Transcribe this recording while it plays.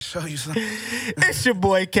show you something. It's your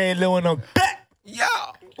boy K Lou, and I'm back Yo.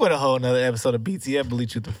 with a whole nother episode of BTF, Believe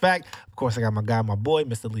Truth or Fact. Of course, I got my guy, my boy,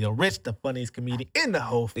 Mr. Leo Rich, the funniest comedian in the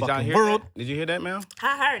whole Did y'all fucking hear world. that? Did you hear that, man?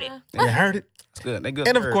 I heard it. You heard it. It's good. They good.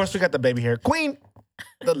 And of birds. course, we got the baby hair queen,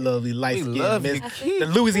 the lovely light We skin, love Miss, you, Keith. the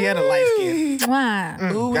Louisiana light skin. Wow.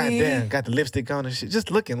 Goddamn, got the lipstick on and shit,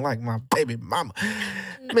 just looking like my baby mama,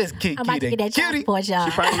 Miss Kiki I'm about to the get that child cutie. support, y'all.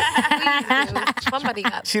 Somebody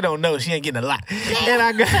got She don't know, she ain't getting a lot. And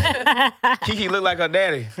I got, Kiki look like her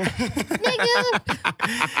daddy.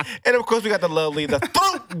 and of course, we got the lovely, the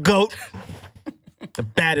throat goat, the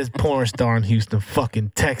baddest porn star in Houston,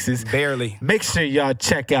 fucking Texas. Barely. Make sure y'all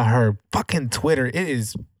check out her fucking Twitter. It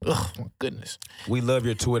is, oh my goodness. We love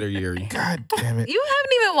your Twitter, Yuri. God damn it. You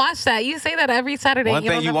haven't even watched that. You say that every Saturday. One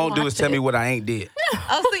thing don't you ever won't do watch is tell it. me what I ain't did.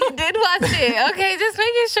 Oh, so you did watch it? Okay, just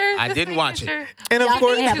making sure. I just didn't making watch it. sure. And of Y'all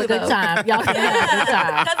course, can have a good time. Y'all can have a good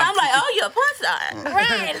time. Because I'm like, oh, you're a porn star.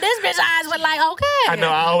 Right. This bitch eyes were like, okay. I know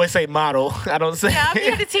I always say model. I don't say. Yeah, I'm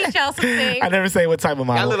here to teach y'all some things. I never say what type of Y'all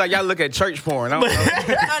model. look like y'all look at church porn. I don't know.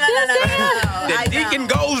 No. The deacon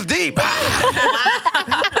goes deep.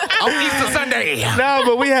 On Easter Sunday. No,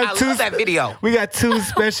 but we I have two. love that video. We got two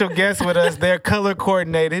special guests with us. They're color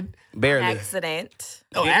coordinated. Barely. Accident.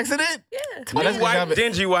 Oh, accident? Yeah. Oh, that's Dingy white, good.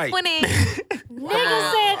 dingy white. 20. Nigga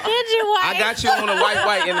said, did you I got you on a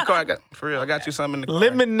white in the car. For real, I got you something in the car.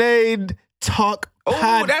 Lemonade Talk Oh,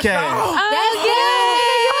 Podcast. that's y'all.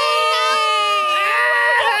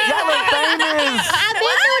 Y'all look famous. I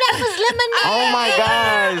didn't know that was lemonade. Oh my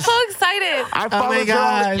gosh. So excited. I my followed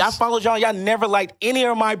gosh. y'all. Y'all followed y'all. Y'all never liked any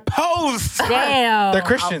of my posts. Damn. They're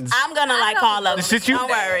Christians. I'm going to like all of them. The shit you- Don't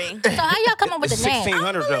worry. So how y'all come up with It's the name?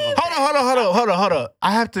 1,600 of them. Hold on.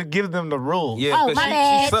 I have to give them the rules. Yeah, Oh, because my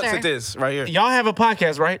bad, she sucks sir. at this right here. Y'all have a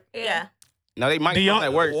podcast, right? Yeah. No, they might Do not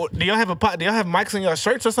at work. y'all have do y'all have mics on your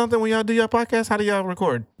shirts or something when y'all do your podcast? How do y'all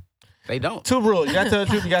record? They don't. Two rules. You gotta tell the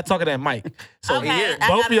truth. You gotta talk at that mic. So Okay, here, I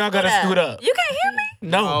both of y'all gotta scoot up. You can't hear me?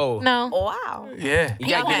 No. Oh, No. Wow. Yeah. you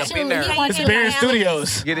gotta get up in there. He It's you Baron to-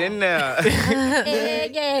 Studios. Get in there.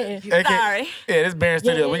 Yeah. Okay. Sorry. Yeah, this Baron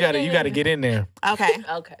Studios. You gotta get in there. Okay.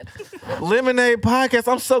 Okay. Lemonade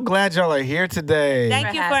Podcast. I'm so glad y'all are here today.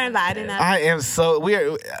 Thank you for inviting us. I am so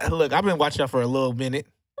look, I've been watching y'all for a little minute.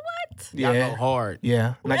 What? Y'all Yeah. go hard.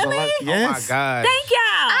 Yeah. Not gonna lie. Oh my Yes. God. Thank y'all.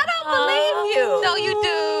 I don't believe you. No, you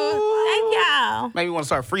do. Thank y'all. Maybe you want to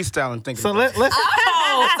start freestyling thinking. So about let's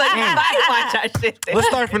Oh, so you might watch our shit then. let's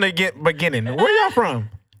start from the beginning. Where y'all from?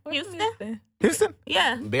 Houston? Houston?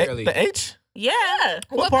 Yeah. it. Barely. The H? Yeah.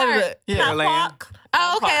 What What part part? of that? Yeah. Pearland. Park.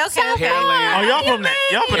 Oh, okay. Oh, Pearland. y'all from the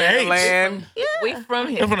H. Pearland. We from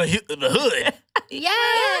You're here. from the hood.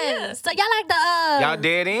 Yeah. So y'all like the Y'all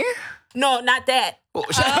dead in? No, not that. Oh,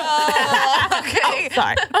 Okay.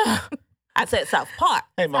 Sorry. I said South Park.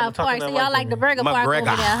 Hey, mama, South Park. talking So that y'all like the Burger Park McGregor.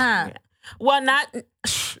 over there, huh? Well, not.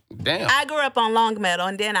 Damn. I grew up on Long Meadow,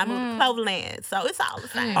 and then I moved to Cloverland, so it's all the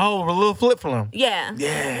same. Oh, a little flip flop. Yeah.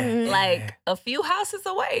 Yeah. Like a few houses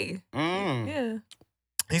away. Mm. Yeah.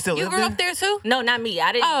 He still You live grew there? up there too? No, not me.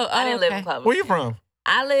 I didn't. Oh, I didn't live in okay. Clover. Where you from?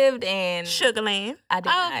 I lived in Sugarland. I did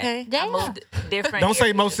Oh, not. okay. I Damn. moved different. Don't say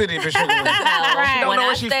areas. Mo City if it's Sugarland. Right. Don't When know I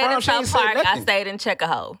where she stayed from. in She ain't South said Park, I nothing. stayed in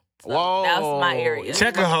Checkahoe. So Whoa. that was my area.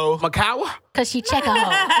 Checkahoe. Macawa? Cause she check her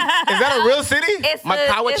home. Is that a real city? It's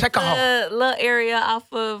Macawa, it's Checkahoe. a little area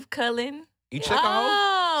off of Cullen. You check a hoe?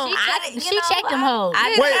 Oh. She checked them hoes. I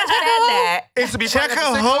Wait. said that. Used to be part of the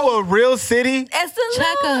Checkahoe a real city? It's a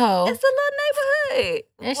Checkahoe. little neighborhood.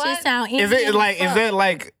 That What? shit sound Is Indian it like, as is fuck. that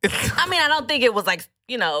like, I mean, I don't think it was like,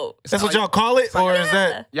 that's what y'all call it? Or is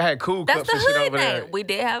that? Y'all had cool That's cups the and shit hood over there. name. We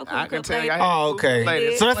did have a cool I can cup tell lady. y'all had Oh, cool okay. cup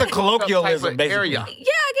ladies. So that's a Like, cool cup type colloquialism, of basically. area. Yeah,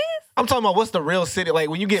 I guess. I'm talking about what's the real city? Like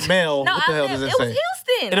when you get mail, No, what the hell does it was say?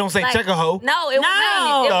 Houston. It don't say Like, Checkahoe. No, it was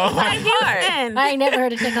No. it was Oh. like hard. Houston. I ain't never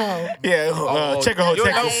heard of check her home. Yeah, Checkahoe, You'll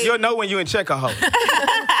know, Texas. you'll know when you in Checkahoe.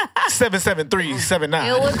 77379.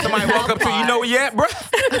 It was Somebody walk up to you, know where you at, bro?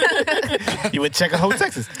 You in Checkahoe,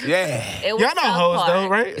 Texas. Yeah. It was Y'all know South hoes Park. though,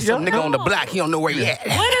 right? Some Y'all nigga know? on the block, he don't know where you at.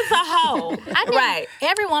 What is a hoe? I think Right.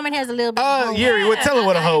 every woman has a little bit. of Yuri, well, tell her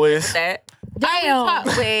what a hoe is. That. Damn.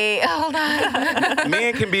 Wait, hold on.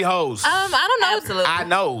 Men can be hoes. I don't know. Absolutely. I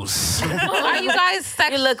knows. Are you guys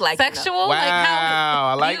You look like you know. sexual? Wow, Like how?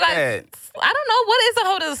 I like you guys, that. I don't know. What is a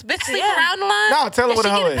hoe? Does bitch sleep Yeah. around the line? No, tell her what a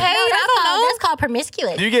She hoe get is. paid? No, I don't know. That's called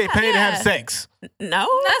promiscuous. Do you get paid to have Yeah. sex? No.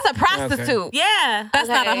 That's a prostitute. Yeah. That's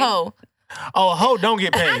not a Okay. hoe. Oh, a hoe don't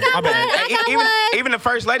get paid. My bad. I got even, one. even the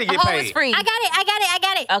first lady A get hoe paid. is free. I got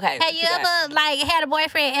it. Okay, Have you what you ever like had a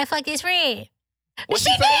boyfriend and fucked his friend? What She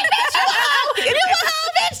she did, say? bitch. You a hoe. You a hoe,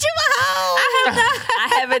 bitch. You a hoe. I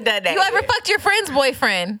haven't done that. You ever yet. fucked your friend's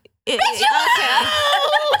boyfriend? Bitch, you a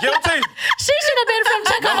hoe. Guilty. She should have been from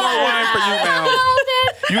That's why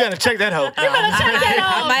You gotta check that hoe.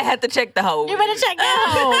 I might have to check the hoe. You better check that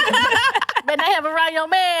hoe. Better not have around your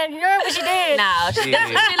man. You heard what she did. Nah, she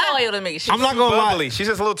loyal to me. I'm not gonna lie. Bubbly. She's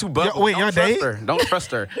just a little too bubbly. Wait, Don't y'all trust date? her. Don't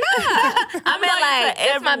trust her. I mean, like,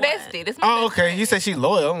 it's my everyone. bestie. This my Oh, okay. You said she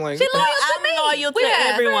loyal. I'm like, She loyal to I'm me. loyal to We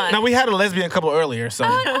have everyone. now we had a lesbian couple earlier, so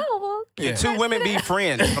Oh, well. yeah. Two women be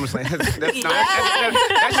friends. I'm saying that's just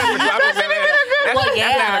Well, that's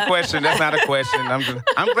yeah. not a question. That's not a question. I'm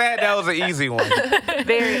glad that was an easy one.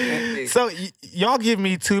 Very easy. So y'all give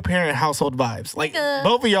me two-parent household vibes. Like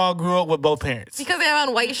both of y'all grew up with both parents. Because they have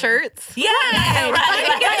on white shirts. Yeah, right.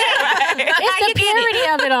 It's the purity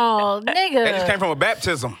of it all, That just nigga. came from a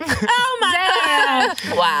baptism. Oh my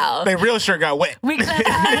Damn. Wow. Their real shirt got wet. We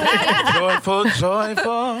clap. Joyful,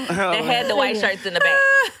 joyful. They had the white shirts in the back.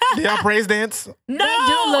 Do y'all praise dance? No. They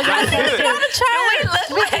do look like Y'all that.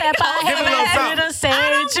 good. We clap our Give it a little hands something. to the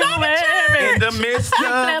sanctuary. In the midst of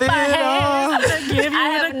Clap it our all. hands to give I you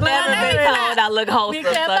have the never been glory. told I look wholesome, so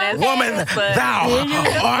clap our that's Woman, but thou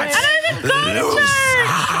art loose.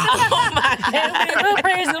 And we will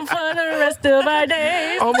praise him for the rest of our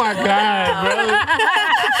days. Oh my God, bro.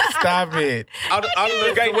 Stop it. All the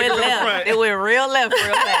little gay went niggas in the left. front. It went real left,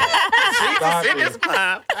 real fast. Stop In this it.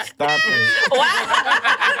 pop. Stop it. Wow.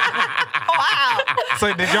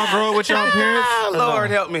 So did y'all grow up with y'all parents? Oh, Lord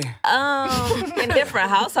help me. In different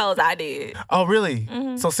households, I did. Oh, really?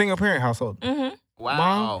 So single parent household.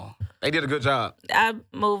 Wow. They did a good job. I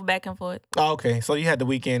moved back and forth. Oh, okay. So you had the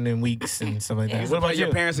weekend and weeks and stuff like that. What about Play your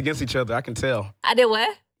you? parents against each other. I can tell. I did what?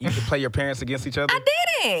 You could play your parents against each other. I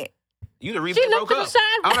didn't. You the reason She they looked broke to up. the side.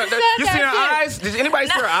 I don't know. Said You see her that eyes? Did anybody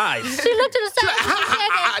see her eyes? She looked to the side. She said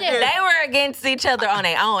that shit. They were against each other on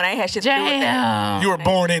their own. I ain't had shit to do with that. You were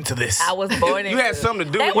born into this. I was born in. You had something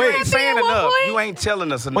to do They with it. were You ain't saying at one enough. point. You ain't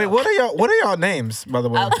telling us enough. Wait, what are y'all names, by the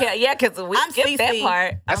way? Okay, yeah, because we I'm skipped that Cece.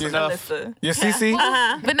 part. That's I'm enough. Alyssa. You're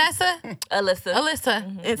Cece? Vanessa, Alyssa.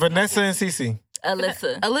 Alyssa, Vanessa and Cece.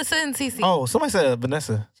 Alyssa. Alyssa and Cece. Oh, somebody said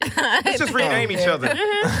Vanessa. Let's just rename each other.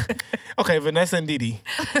 Okay, Vanessa and Didi.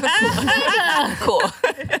 Cool.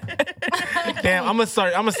 Damn, I'm gonna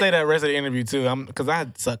say that rest of the interview too. Cause I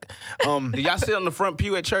suck. Did y'all sit on the front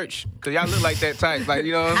pew at church? Because y'all look like that type. Like,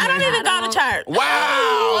 you know what I I'm don't saying? even go to church.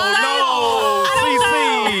 Wow. No.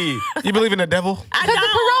 CC. You believe in the devil? I Because the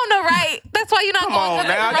don't. corona, right? That's why you're not Come going on to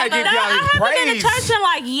the now. I gotta give corona. y'all I his haven't been praise. to church in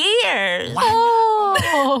like years.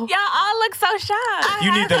 Oh. Y'all all look so shy.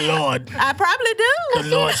 You need the Lord. I probably do. The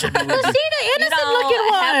Lord should be with But you. see the innocent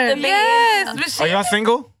looking have to one. be- Yes, but she Are y'all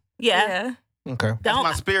single? Yeah. Okay. That's my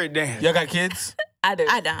Don't. spirit dance. Y'all got kids? I do.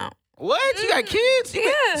 I don't. What? You got kids?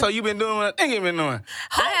 Yeah. So you been doing what I ain't been doing?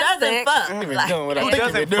 Who have doesn't sex. fuck? Ain't been Like, doing what I Who think you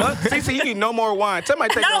doesn't been doing. fuck? CC, you need no more wine.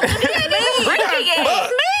 Somebody take no, that.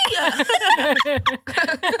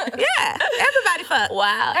 yeah, everybody fuck.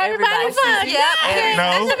 Wow. Everybody fuck. Yep. Yeah. No,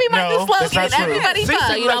 that should be my no, new slogan. that's not true. Everybody CC,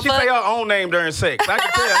 fuck. You like don't she say fuck. her own name during sex. I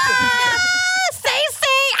can tell.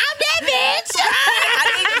 Stacey, I'm that bitch.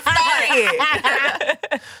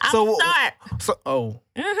 So, Start.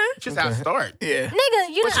 Just how I start. yeah. Nigga,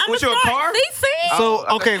 you done, With your car? So,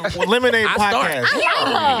 okay, Lemonade I start. Podcast.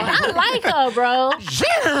 I like her, bro. I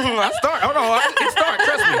start. Hold on. It start.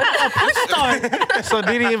 Trust me. So,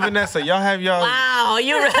 Didi and Vanessa, y'all have y'all. Wow,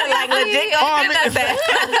 you really like legit gonna stick with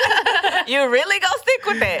that? You really gonna stick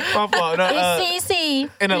with that? My fault. No, It's CC.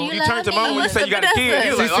 and Do You turned to mom when you said you got a Vanessa? kid.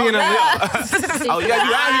 You was like, CC and oh yeah,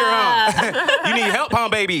 you out here, huh? You need help, huh,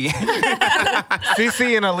 baby?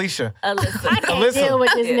 CC and Alicia. Alyssa. I can't Alyssa. deal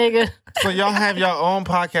with this nigga. So, y'all have your own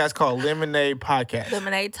podcast called Lemonade Podcast.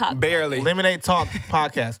 Lemonade talk. Barely. Lemonade Talk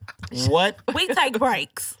Podcast. What? We take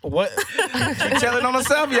breaks. What? You telling on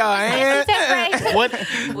herself, y'all ain't. What? We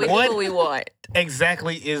do What what we want.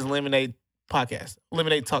 exactly is Lemonade Podcast?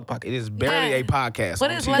 Lemonade Talk Podcast. It is barely a podcast.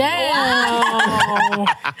 What on is TV. Damn. We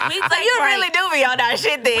So take you breaks. really do be on that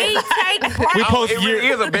shit then. We take breaks. We post It really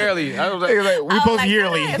year- is a barely. I was like, we post like,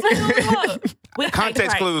 yearly. We take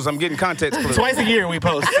context breaks. clues. I'm getting context clues. Twice a year we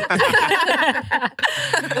post.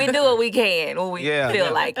 We do what we can when we Yeah.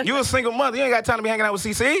 feel like it. You a single mother. You ain't got time to be hanging out with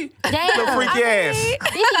CC. Damn. Little freaky ass.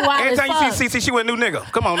 This is wild Every as time fuck. you see CC, she with a new nigga.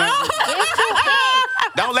 Come on now. It's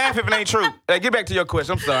true. Don't laugh if it ain't true. Hey, get back to your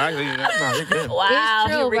question. I'm sorry. No, you're good. Wow.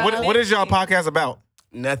 It's true, he bro. really- What is y'all podcast about?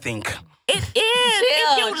 Nothing. It is.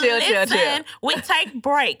 If you chill, listen, we take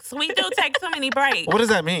breaks. We do take too many breaks. What does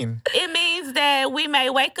that mean? It means that we may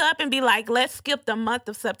wake up and be like, let's skip the month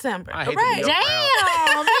of September. I hate to be your crowd.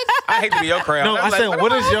 Damn. I hate to be your crowd. No, I was said, like,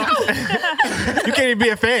 what is y'all? You can't even be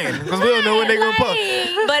a fan because we don't know when they're gonna post.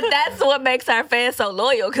 But that's what makes our fans so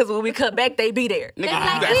loyal, because when we come back, they be there. Nigga, you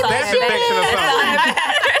like got we stats love infection or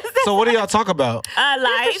something. So what do y'all talk about?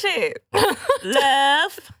 Life, Shit.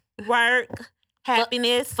 love, work,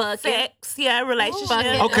 happiness, sex, relationship. Fuck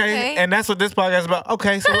it. Okay, and that's what this podcast is about.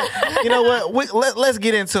 Okay, so you know what? Let's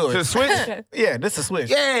get into it. To switch? Yeah, this is a switch.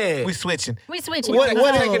 Yeah. We switching. We switching. What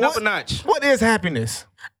Take it is up a notch. what is happiness?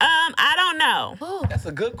 I don't know. That's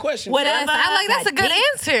a good question. Whatever. I like that's a good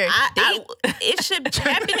answer. It should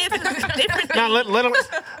happiness is different. Now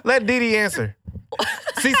let Didi answer.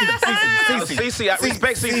 Cece. Cece, I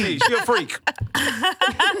respect Cece. She a freak.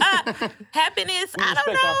 Happiness, I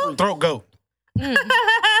don't know. Throat goat. That's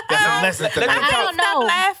a lesson Let tonight. them I talk. don't know. Stop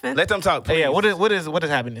laughing. Let them talk, Hey, please. yeah, what is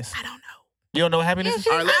happiness? I don't know. You don't know what happiness is?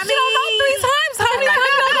 All right, She don't know 3 times. How many times do I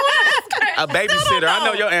ask her? a babysitter. I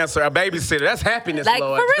know your answer. A babysitter. That's happiness, Like,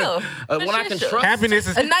 Lord. for real. When I can trust. Happiness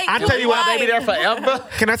is. A night I tell you with what. wine. Baby there forever.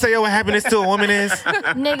 Can I tell you what happiness to a woman is?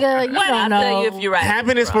 Nigga, you I'll don't know. tell you if you're right.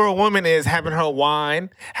 Happiness for a woman is having her wine,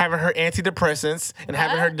 having her antidepressants, and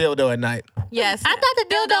having her dildo at night. Yes. I thought the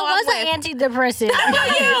dildo I'm was an antidepressant. I'm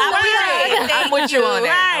with you on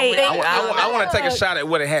that. I'm with you. I want to take a shot at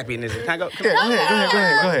what a happiness is. Can I go? Come on. Go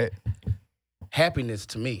ahead. Happiness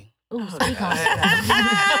to me Ooh, speak on it.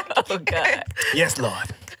 Oh, God. Yes,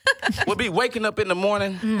 Lord. would be waking up in the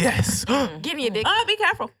morning, Yes. Give me a dick. Oh, be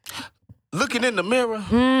careful. looking in the mirror,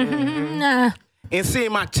 Nah. and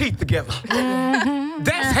seeing my teeth together.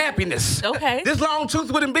 That's happiness. Okay. This long tooth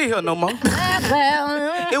wouldn't be here no more.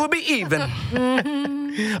 Well, It would be even.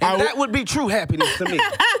 And that would be true happiness to me.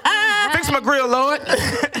 Fix my grill, Lord.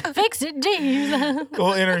 fix it, jeez.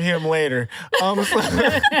 We'll enter him later.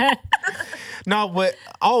 No, but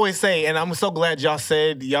I always say, and I'm so glad y'all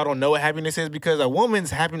said y'all don't know what happiness is, because a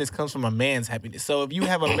woman's happiness comes from a man's happiness. So if you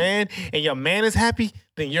have a man and your man is happy,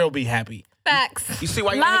 then you'll be happy. Facts. You see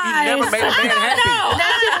why you Lies. never made a man happy? You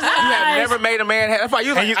have never made a man happy. That's why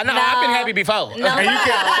you like, I know, I've been happy before. And you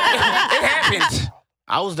can, It happened.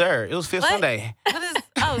 I was there. It was Fifth Sunday. What is?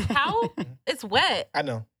 Oh, how? It's wet. I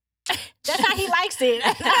know. That's how he likes it.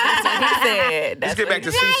 He said, Let's that's get back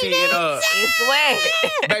to CC and it's wet.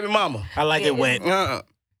 baby mama. I like it wet.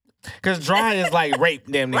 Because dry is like rape,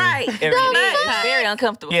 damn near. Right. It's very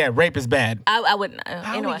uncomfortable. Yeah, rape is bad. I wouldn't.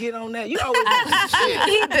 How Anyway. we get on that? You always do some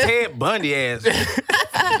shit. Ted Bundy ass.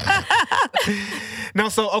 No,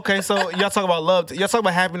 so y'all talk about love. Y'all talk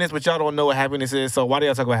about happiness, but y'all don't know what happiness is. So why do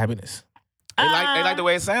y'all talk about happiness? They like the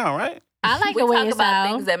way it sound, right? I like We the way talk it about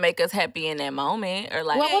things sounds. that make us happy in that moment, or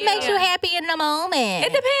like What makes you happy in the moment?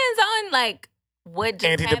 It depends on like what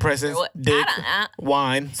just happened or Antidepressants, what- dick, I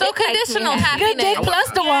wine. So It makes me conditional happy. Good dick happiness.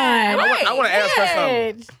 plus the wine. I want to ask her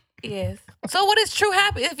something. yes. So what is true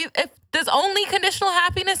happiness? If does only conditional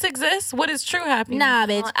happiness exist? What is true happiness? Nah,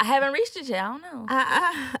 bitch. I haven't reached it yet. I don't know.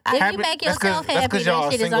 If you Happy- make that's 'cause- yourself that's happy, 'cause y'all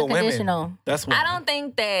that shit is single women. unconditional. That's why. I don't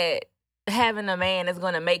think that having a man is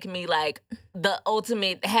going to make me like the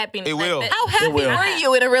ultimate happiness. It will. How happy will. were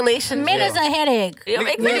you in a relationship? Men is a headache. It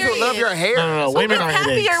makes me Niggas will love your hair. No, women are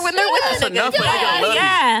happier headaches. when they're with That's a enough nigga. for they gonna love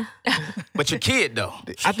Yeah. you. But your kid though.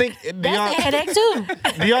 I think do That's y'all, a headache too.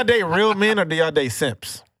 do y'all date real men or do y'all date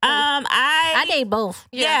simps? I date both.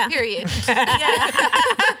 Yeah. Yeah. Period. Life's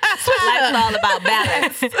all about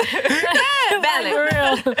balance. Balance. For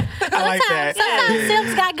real. I like that. Sometimes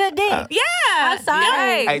simps got good dick. Yeah. I'm sorry.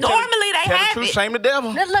 Right. Hey, tell- Normally they tell have the truth, it. shame the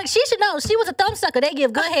devil. Look, she should know. She was a thumb sucker. They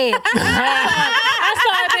give good head. I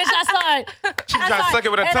saw it, bitch. I saw it. She trying to suck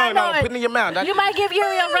it with her And I tongue. know No, it. put it in your mouth. You might give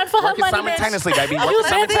Yuri a run for her Work it money, simultaneously, bitch. baby. Work You it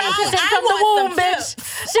been simultaneously. practicing from the womb, bitch.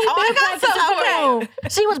 She been I got practicing some. from the womb.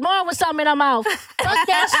 She was born with something in her mouth. Fuck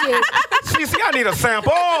that shit. See, I need a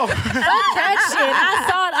sample. Fuck that shit. I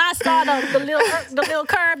saw the little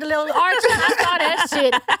curve, the little arch. I saw that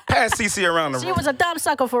shit. Pass CC around the She room. was a thumb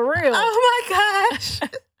sucker for real. Oh my gosh.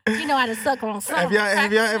 She know how to suck on Have something. y'all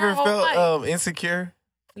ever Her whole felt insecure?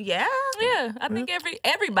 Yeah. Yeah, I think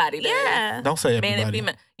everybody does. Yeah. Don't say Man and everybody.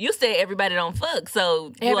 female. You said everybody don't fuck,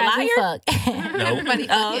 so you a Everybody liar? fuck. No. Everybody.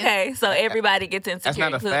 Oh, okay. So everybody gets insecure. That's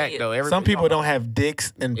not a including fact you. though. Some people don't have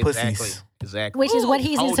dicks and Exactly. pussies. Exactly. Which is what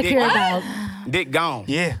he's Oh, insecure dick. about. Dick gone.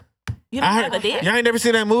 Yeah. You don't have a dick? Y'all ain't never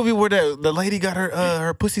seen that movie where the lady got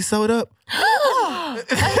her pussy sewed up?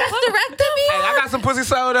 Hysterectomy? Hey, I got some pussy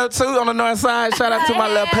sold up too on the north side. Shout out to my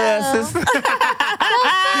little passes.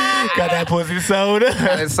 Got that pussy sewed up.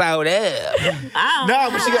 It's sold up. No,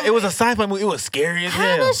 but it was a sci-fi movie. It was scary as How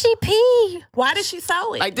hell. does she pee? Why did she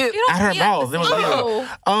sew it? Like this. At her mouth. It was Oh.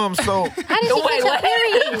 so How did she get her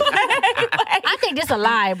period? I think this a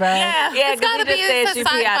lie, bro. yeah. Yeah, It's gotta 'cause be you just said it's she a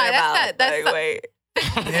pee out sci-fi. her That's mouth. that- that's Like, wait.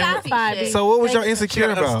 Sci-fi, bitch. So what was y'all insecure She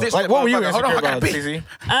got a about? stitch Like what were you motherfucker. Hold insecure on, I about, gotta pee.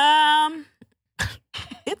 CZ?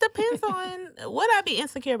 It's depends on what I be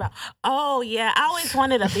insecure about. Oh yeah, I always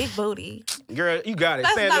wanted a big booty. Girl, you got it.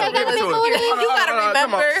 That's Stand not up. a Give it big to her. booty. You gotta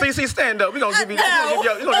Come on. remember. See, stand up. We gonna give you your booty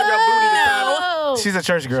this time. Oh. She's a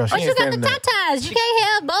church girl. She But ain't you got the standing up. tatas. You can't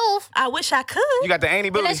have both. I wish I could. You got the Annie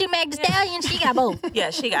booty. Unless you Meg the Stallion, she got both. Yeah,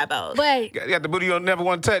 she got both. But You got the booty you'll never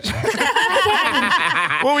want to touch.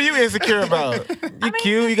 What were you insecure about? You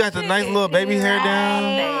cute. You got the nice little baby hair down.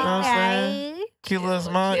 You know what I'm saying? right. Cute little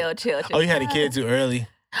smile. Chill. Oh, you had a kid too early.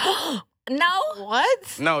 No.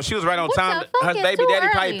 What? No, she was right on What time. the fuck Her is baby too daddy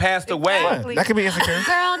early? probably passed away. What? That could be insecure.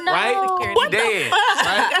 Girl, no. Right? He dead.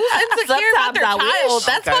 Right? Who's insecure about their Sometimes I child? wish.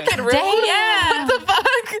 That's Okay. fucking rude. Damn. Yeah. What the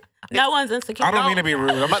fuck? No one's insecure. I don't mean to be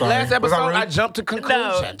rude. I'm But sorry. last Was I episode, rude? I jumped to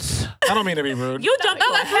conclusions. I don't mean to be rude. You jumped to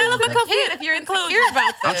a hell of a Kid, if you're insecure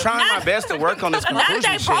about I'm this. trying my best to work on this Not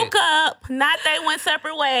conclusion they shit. broke up. Not they went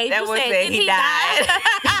separate ways. That you was said, that did he died.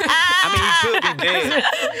 I mean, he could be dead.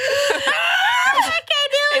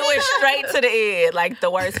 It went straight to the end, like the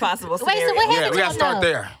worst possible Wait, scenario. so what Yeah, happened we to gotta him, start though?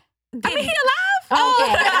 there. I mean, he alive?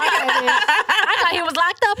 Okay. I thought he was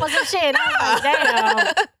locked up or some shit. I was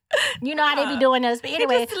like, damn. You know how they be doing this. But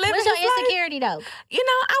anyway, just living what's your his life. insecurity, though? You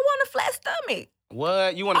know, I want a flat stomach.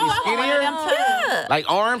 What? You want to Oh, be I want one of skinnier? them too. Yeah.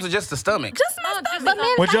 Like arms or just the stomach? Just my stomach. But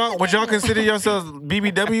men Would y'all consider yourselves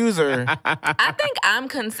BBWs or I think I'm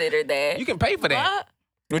considered that. You can pay for that.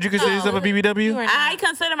 would you consider yourself a You BBW? are I not.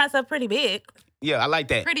 consider myself pretty big. Yeah, I like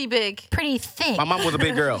that. Pretty big. pretty thick. My mom was a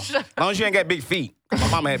big girl. As long as you ain't got big feet. My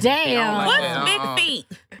mama had big feet. I don't Damn. like What's that. big feet?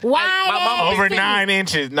 Wide my mama ass Over feet. 9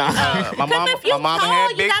 inches. Nah. My mama, if you my mama tall,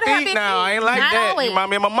 had you big gotta have feet big now. I ain't like Not that. always. You remind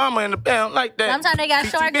me of my mama in the pound like that. Sometimes they got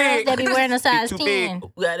Feet too short girls big. that be wearing a size Feet too 10. big.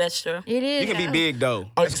 Yeah, that's true. It is. You can be big though.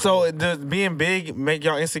 So does being big make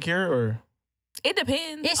y'all insecure or? It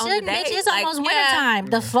depends. It on the shouldn't, day. bitch. It's Like, almost yeah. wintertime.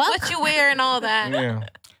 The fuck? What you wear and all that. Yeah.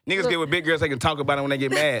 Niggas get with big girls, they can talk about it when they get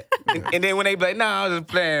mad. and then when they be like, nah, I was just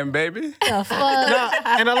playing, baby. The fuck? Nah,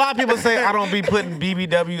 and a lot of people say I don't be putting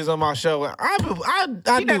BBWs on my show. I do. I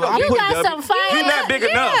You put got some fire. You not big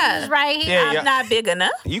enough. ass right here. Yeah, I'm not big enough.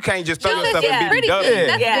 You can't just throw Just yourself yeah, in pretty BBW. big.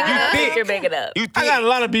 That's Yeah, You good. thick. you're big enough. You thick. I got a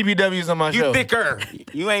lot of BBWs on my You show. thicker.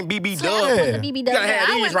 You ain't BB I dub. was Yeah. a BBW. You gotta have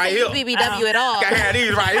I these wouldn't right say here. BBW at all. Gotta have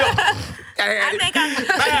these right here. Gotta have I these. think I'm good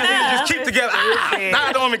Gotta have these enough. just keep together. Now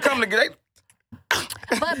I don't even come together.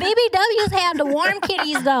 But BBWs have the warm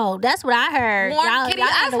kitties though. That's what I heard. Warm kitty. have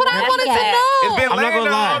That's the what I warm wanted to cat. know. It's been I'm not laying gonna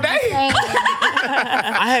there all lie. day.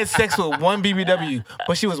 I had sex with one BBW,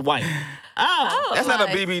 but she was white. Oh. That's not a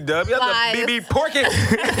Lies. BBW. That's Lies. a BB porky.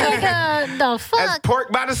 Nigga, the That's fuck?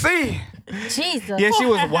 pork by the sea. Jesus. Yeah, she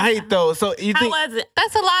was white though. So you How think was it?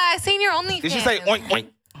 That's a lie. I seen your OnlyFans. Did she say oink oink?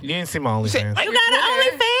 you didn't see my OnlyFans? said, You got an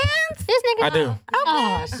OnlyFans? This nigga. I do.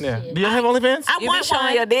 Oh, shit. Yeah. Do y'all have OnlyFans? I You want be showing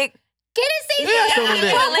one. your dick? Get it, see Yeah, show me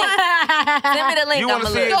that. Send me the link. You want to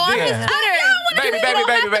I'ma see look. his Go on dick? his Twitter. Baby, baby,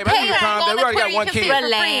 baby, baby. pay Baby, her. calm Go down. on We already the got one Twitter, kid. you can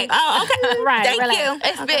see it for Relax. free. Oh, okay. Right, Thank relax. you.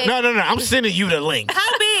 It's big. No. I'm sending you the link.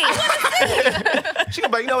 How big? She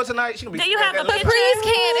gonna be, you know what, tonight? She gonna be. Do you have a picture? Febreze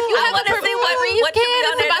can. If you I have a wanna see what Febreze you be can,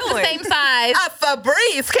 on it's there about the doing. same size. A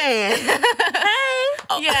Febreze can.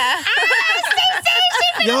 Yeah.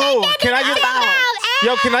 Yo, can I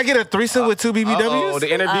can I get a threesome with two BBWs? Oh,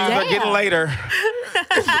 the interviews are getting Damn. later.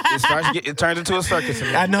 It turns into a circus.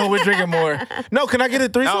 I know we're drinking more. No, can I get a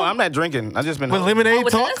threesome? No, I'm not drinking. I just been with lemonade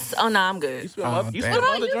With talk? us? Oh, no, I'm good. You damn. spilled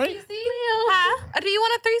all the drink? Huh? Do you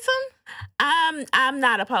want a threesome? I'm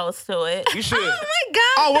not opposed to it. You should. Oh my God.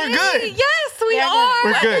 Oh, we're baby. good. Yes, we We're are.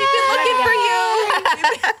 We're good. We've been looking for you.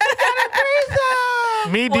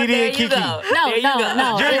 Me, Well, Didi, there and you Kiki. go. No, There you no, go.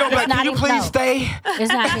 no. Jerry gonna be It's like, not can you even- please no. stay?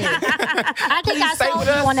 It's not me. I think I stay sold with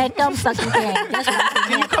you us? on that thumb sucking thing. That's what I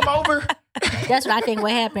Can you think. come over? That's what I think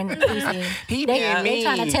what happened. He They being they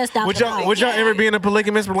trying to mean. test out. Would the y'all body. would y'all ever be in a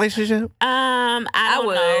polygamous relationship? I don't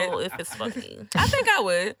would. know if it's for me. I think I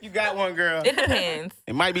would. You got one, girl. It depends.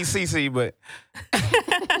 It might be CC, but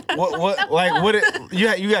What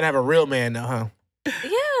you gotta have a real man though, huh?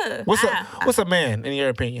 Yeah. What's a man in your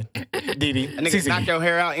opinion? Didi. a nigga knock your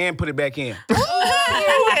hair out and put it back in.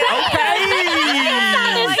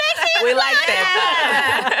 We like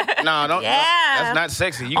that. No, don't. Yeah. That's not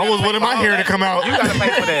sexy. You I gotta was pay wanting for my all hair to that. come out. You gotta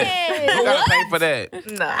pay for that. You gotta pay for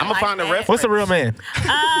that. No. I'm gonna find a reference. What's a real man?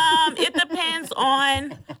 It depends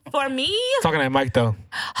on for me. Talking to that mic though.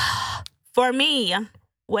 For me,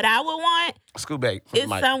 what I would want Scoot back from the is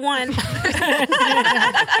mic. someone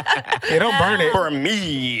Hey, don't burn it. For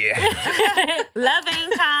me.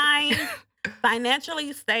 loving, kind,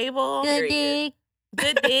 financially stable, Good dick,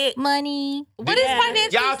 good dick. money. What is Yeah.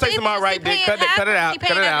 financially Y'all take some stable? all right Is he dick. paying Cut it half or is out. he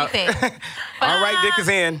Cut it paying out. everything? All right dick is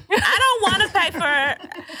in. I don't want to pay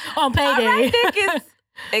for. On payday. I think it's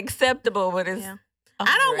acceptable, but it's Yeah.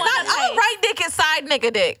 I don't want to All right dick is side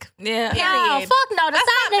nigga dick. Yeah. No, Period. fuck no. The That's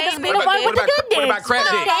side not niggas be main the dick. one with the good dick. What about crack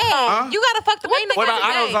dick? Huh? You gotta fuck the main nigga. What about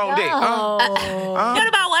every day. AutoZone dick? Huh? What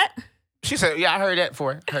about what? She said, yeah, I heard that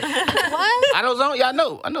for her. What? AutoZone? Yeah, I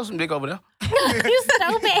know some dick over there. You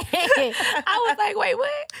stupid. I was like, wait,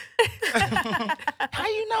 what? How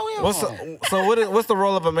you know him? What's the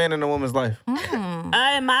role of a man in a woman's life? In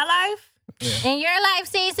my life? In your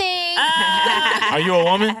life, Cece. Are you a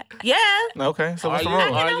woman? Yeah. Okay, so what's the you-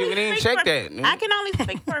 role? are you didn't speak check for- that. I can only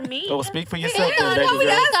speak for me. Oh, speak for yourself, Yeah, then, no, baby we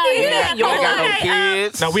girl. asked you. Yeah, You ain't got no okay,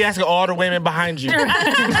 kids. Now we asking all the women behind you.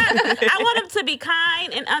 I want him to be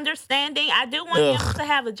kind and understanding. I do want him Ugh. to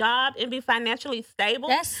have a job and be financially stable.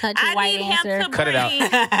 That's such a I white need answer. him to Cut it out.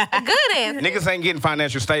 bring Good answer. Niggas ain't getting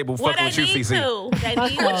financial stable. what Fucking they with you, need CC. to. They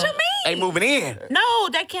need no. what you mean? Ain't moving in. No,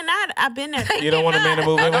 they cannot. I've been there. You don't want a man to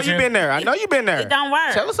move I in know with you you? been there. I know you been there. It don't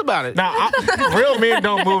work. Tell us about it. Now, real men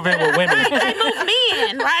don't move in with women. They move me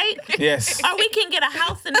in, right? Yes. Or we can get a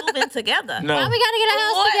house and move in together. No. Why we gotta get a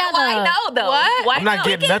house together? Why no, though? What? Why I'm not no?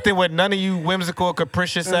 getting nothing with none of you whimsical,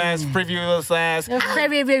 capricious ass, frivolous ass, Right.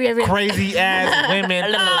 crazy ass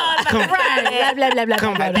women, Blah, blah, blah, blah, blah,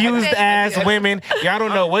 blah. confused ass women. Y'all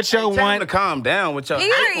don't know what y'all Tell them to want. calm down with y'all. You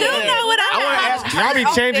know what I want to ask you. Y'all be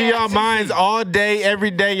changing y'all minds all day,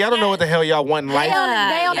 every day. Y'all don't know what the hell y'all want in They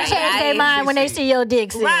life. only change their mind when they see your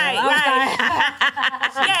dick. Sis. Right, I'm right.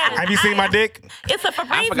 sorry. Yeah, Have you seen my dick? it's a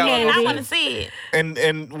Febreze forgot man. what I it want to is. see it.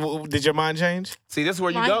 And did your mind change? See, this is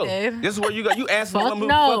where you Mine go. did. This is where you go. You ask Fuck women who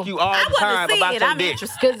no. fuck you all I the time want to see about it. your I'm dick.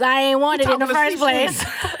 interested. Cause I ain't wanted it in the talking to first CC. place.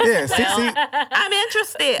 Yeah, CC. I'm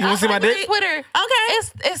interested. You want to see my dick? Twitter.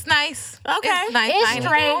 Okay. It's nice. Okay. It's nice. It's nice.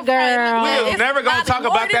 straight, girl. We're It's never going to talk probably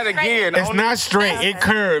about that more than straight. again. It's not straight. It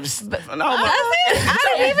curves. No, man. I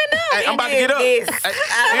don't even know. Hey, I'm about to get up. Hey,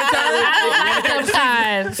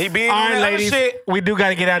 Sometimes. he being All on right, that other ladies, shit. we do got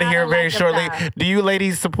to get out of I here don't very like them shortly. guys. Do you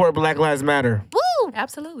ladies support Black Lives Matter? Woo.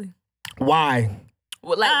 Absolutely. Why?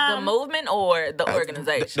 Well, like the movement or the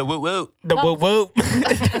organization? The woo woo. The whoop whoop.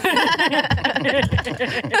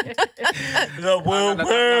 The whoop whoop.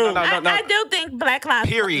 I do think Black Lives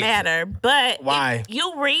Period. Matter, but Why? if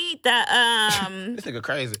you read the This nigga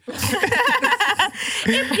crazy.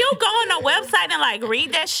 if you go on a website and like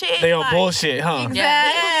read that shit, They on like, bullshit, huh?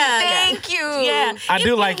 Yeah, Thank you. yeah. I If do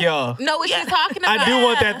you- like y'all. Know what she's talking about. I do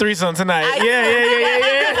want that threesome tonight.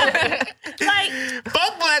 Yeah. Like,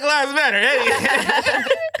 Fuck Black Lives Matter.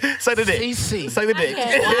 Hey. Suck the dick. CC. Suck the dick.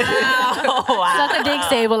 Oh, wow. Suck a dick,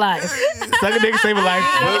 save a life. Suck a dick, save a life.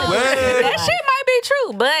 That shit might be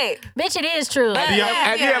true, but Bitch, it is true.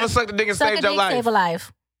 Have you ever sucked a dick and Suck a saved your dick, life? save a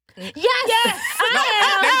life. Yes. No,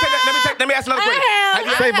 let me ask another question. Have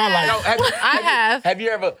you Save my life. No, I have. Have you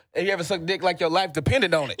ever sucked dick like your life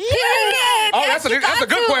depended on it? yeah, Oh, that's a good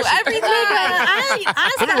question. Every Nigga, time.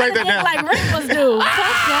 I Let me write that down. like Rick was do.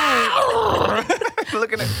 Fuck that.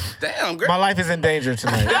 Looking at, damn, girl. My life is in danger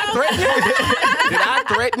tonight. Did I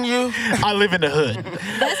threaten you? I live in the hood.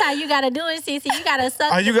 That's how you gotta do it, Cece. You gotta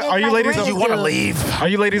suck. Are you the dick like ladies- Rick you Want to do. leave? Are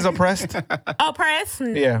you ladies oppressed? oppressed?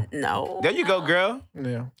 Yeah. No. There you go, girl.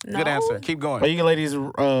 Yeah. Good No. answer. Keep Are going. you ladies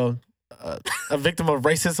a victim of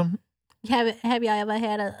racism? Have y'all ever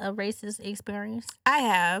had a racist experience? I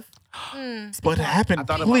have. What happened? I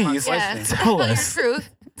thought about my Please question. tell us. Truth.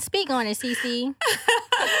 Speak on it, Cece.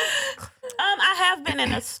 I have been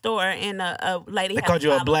in a store and a lady. They had called you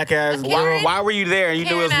a problem. black ass Why, girl. why were you there and you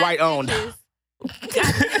knew it was white owned?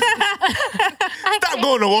 Stop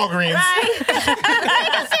going to Walgreens.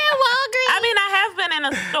 I mean, I have been in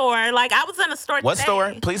a store. Like I was in a store. What today.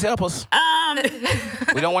 store? Please help us.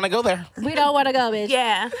 We don't want to go there. We don't want to go, bitch.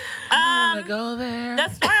 Yeah. Go there. The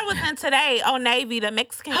store I was in today, Old Navy, the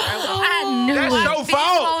Mexican girl. I knew That's it. your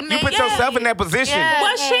fault. You put Yeah. yourself in that position.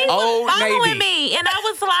 Well, she Old was following Navy. me, and I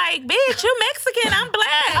was like, "Bitch, you Mexican? I'm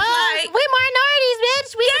black." Like, We minorities,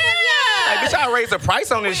 bitch. We Hey, bitch, I raised the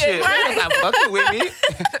price on this shit. Right. You're not fucking with me.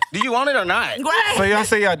 Do you want it or not? right? So y'all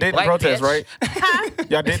say y'all didn't Black protest, bitch. right?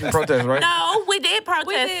 Y'all didn't protest, right? No, we did protest.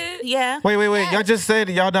 did. Yeah. Wait. Y'all just said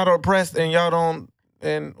y'all not oppressed and y'all don't.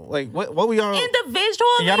 And like, what were y'all?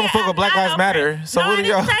 Individually, Y'all don't fuck with Black I'm Lives not Matter, oppressed. so no, what I do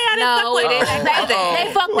didn't y'all- say I didn't No, fuck with we didn't Black say Lives. that.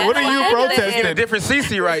 They fucked What are you In a protesting? different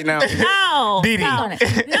CC right now. No, Didi. no,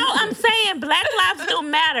 no. I'm saying Black lives do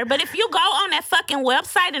matter, but if you go on that fucking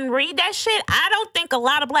website and read that shit, I don't think a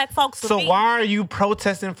lot of Black folks. Would So be. why are you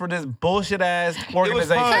protesting for this bullshit ass It was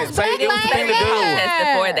organization? fun. Say it was the thing to do.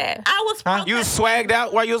 Tested for that. I was Huh? You was swagged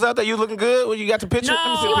out while you was out there. You looking good? When you got the picture? No, Let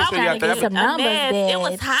me see the I picture you was got there. trying to get some a numbers, mess. It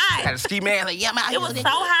was bitch. hot. Had a ski man like, yeah, I'm out It was here. so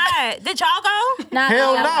hot. Did y'all go? Nah,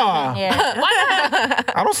 Hell nah. Yeah.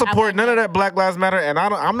 I don't support none of that Black Lives Matter, and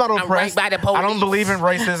I'm not oppressed. by the police. I don't believe in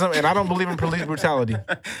racism, and I don't believe in police brutality.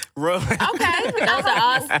 Really? Okay, those are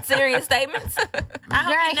all serious statements.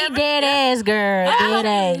 Girl, he dead ass, girl. Dead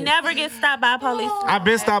ass. Never get stopped by police. I've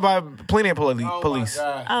been stopped by plenty of police.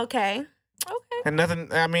 Okay. And nothing.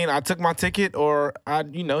 I mean, I took my ticket, or I,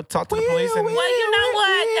 talked to the police. And Well, you know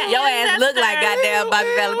what? Your ass look like goddamn Bobby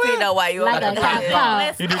Valentino while you Like on a the cop.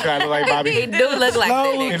 podcast. you do kind of look like He Bobby. do look like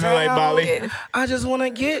that. Slow You nigga. look like Bobby. down. I just want to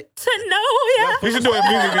get To know ya. We should do a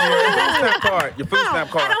music video. snap card. Your food snap I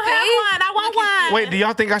card. don't have one. I want one. Wait, do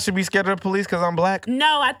y'all think I should be scared of the police because I'm black?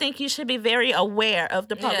 No, I think you should be very aware of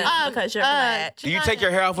the police because you're black. Do you take your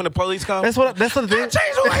hair off when the police come? That's the thing.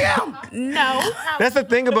 Change who I am. No. That's the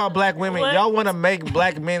thing about black women. What? Y'all want to make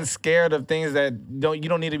black men scared of things that you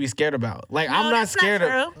don't need to be scared about. Like I'm not that's scared of.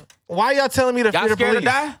 true. Why y'all telling me to Y'all fear the scared to police?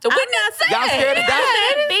 die? We're not saying. Y'all scared to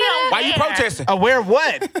die? Be aware. Why you protesting? Aware of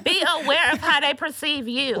what? Be aware of how they perceive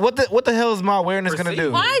you. What the hell is my awareness gonna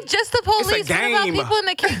do? Why just the police? It's a What about game. people in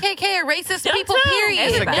the KKK or racist Them people? too. Period.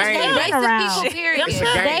 It's a There's game. Racist Around. people. Period. It's a Them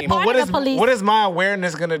too. game. They But part what of is the police. what is my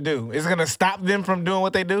awareness gonna do? Is it gonna stop them from doing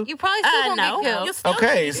what they do? You probably still won't No. get killed. You still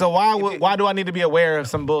Okay, need so why do I need to be aware of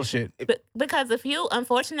some bullshit? because if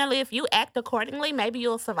you act accordingly, maybe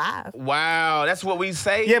you'll survive. Wow, that's what we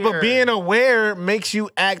say. Yeah, but here. being aware makes you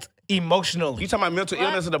act emotionally. You talking about mental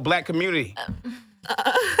illness in the black community?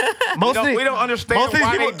 Most of the- We don't understand most of these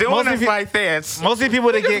why people- they doing most of us the- like that. Most of the people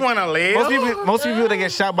that We just get wanna live. most people that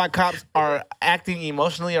get shot by cops are acting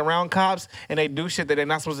emotionally around cops, and they do shit that they're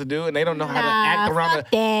not supposed to do, and they don't know how to act around.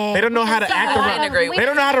 fuck that. They don't know how to act I around. can't agree with They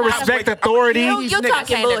don't know how to respect authority. You're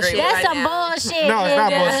talking bullshit. That's right some now. bullshit. No, it's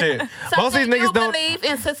not nigga. bullshit. So Most of these do you niggas don't. believe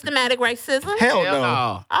in systematic racism? Hell Hell no.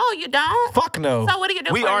 no. Oh, you don't? Fuck no. So what do you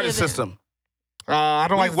do? We for a are the living? system. I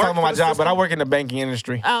don't We like to work talk about for my the job, but I system. work in the banking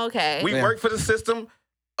industry. Oh, okay. We Yeah. work for the system.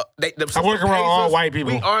 The I work system around pays all us. white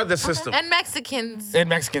people. We are the system. And Mexicans. And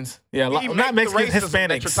Mexicans. Yeah, We make not the Mexicans, racism that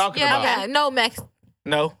Hispanics. you're talking Yeah, about. okay. No Mex.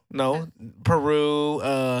 No. Peru,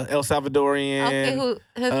 El Salvadorian, Okay, who?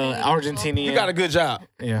 Argentinian. You got a good job,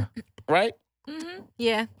 Yeah. right?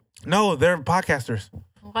 Yeah. No, they're podcasters.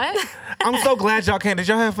 What? I'm so glad y'all came. Did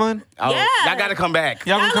y'all have fun? Oh, Yeah. y'all got to come back.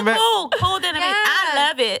 Y'all gonna come back? Cool than me. I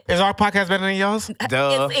love it. Is our podcast better than y'all's?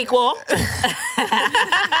 Duh. It's equal.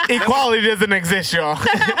 Equality doesn't exist, y'all.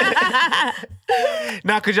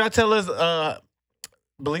 Now, could y'all tell us,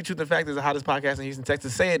 Believe Truth and Fact is the hottest podcast in Houston,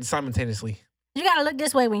 Texas? Say it simultaneously. You gotta look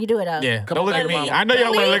this way when you do it, though. Yeah. Come Don't look on, at me. Mama. I know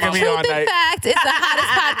y'all want to look at me all Truth and night. fact, it's the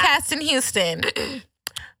hottest podcast in Houston.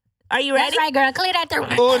 Are you That's ready? right, girl. Clear that through.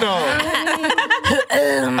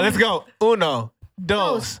 Uno. Let's go. Uno,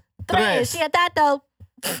 dos, tres. Tres. Siete.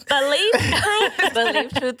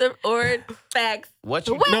 Believe truth or facts. What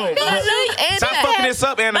you No, Stop fucking this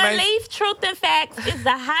up, anime. Believe Truth and Facts is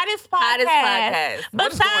the hottest podcast. Hottest podcast.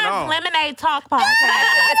 What is going Besides on? Lemonade Talk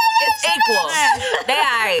podcast. It's equal. They all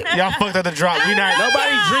right. y'all fucked up the drop. We not.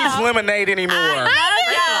 Nobody drinks lemonade anymore.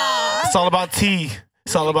 It's all about tea.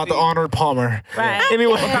 It's all about the Arnold Palmer. Right.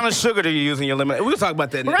 Anyway, What kind of sugar do you use in your lemonade? We'll talk about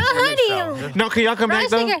that. Raw next honey. show. no, can y'all come back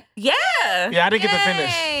though? Sugar. Yeah. Yeah, I didn't get to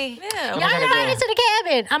finish. Yay. Yeah. Y'all gotta invited go. to the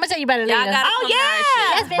cabin. I'm gonna tell you about it Y'all later. gotta Oh, come yeah. to our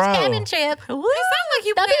That's shit. been Bro. cabin trip. It sounds like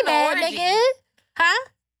you Don't be planned mad, an orgy. nigga. Huh?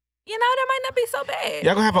 You know, that might not be so bad.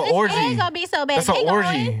 Y'all gonna have an It ain't orgy. gonna be so bad. That's an They going.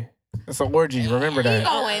 orgy. That's an orgy. Remember He that.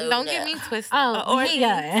 going. Don't get me twisted. Oh, he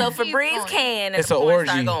going. So Febreze can and It's the a porn orgy.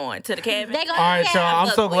 star going to the cabin. They gonna All right, y'all.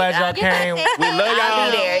 I'm so glad y'all came. We love I'll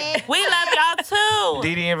y'all. be there. We love y'all too.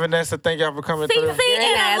 Dee Dee and Vanessa, thank y'all for coming CC through. You're an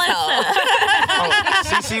and asshole.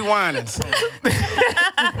 Alyssa. CC Winans.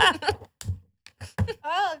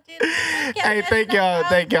 Oh, dude. Hey, thank y'all.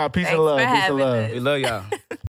 Thank y'all. Peace Thanks and love. for Peace and having love. us. We love y'all.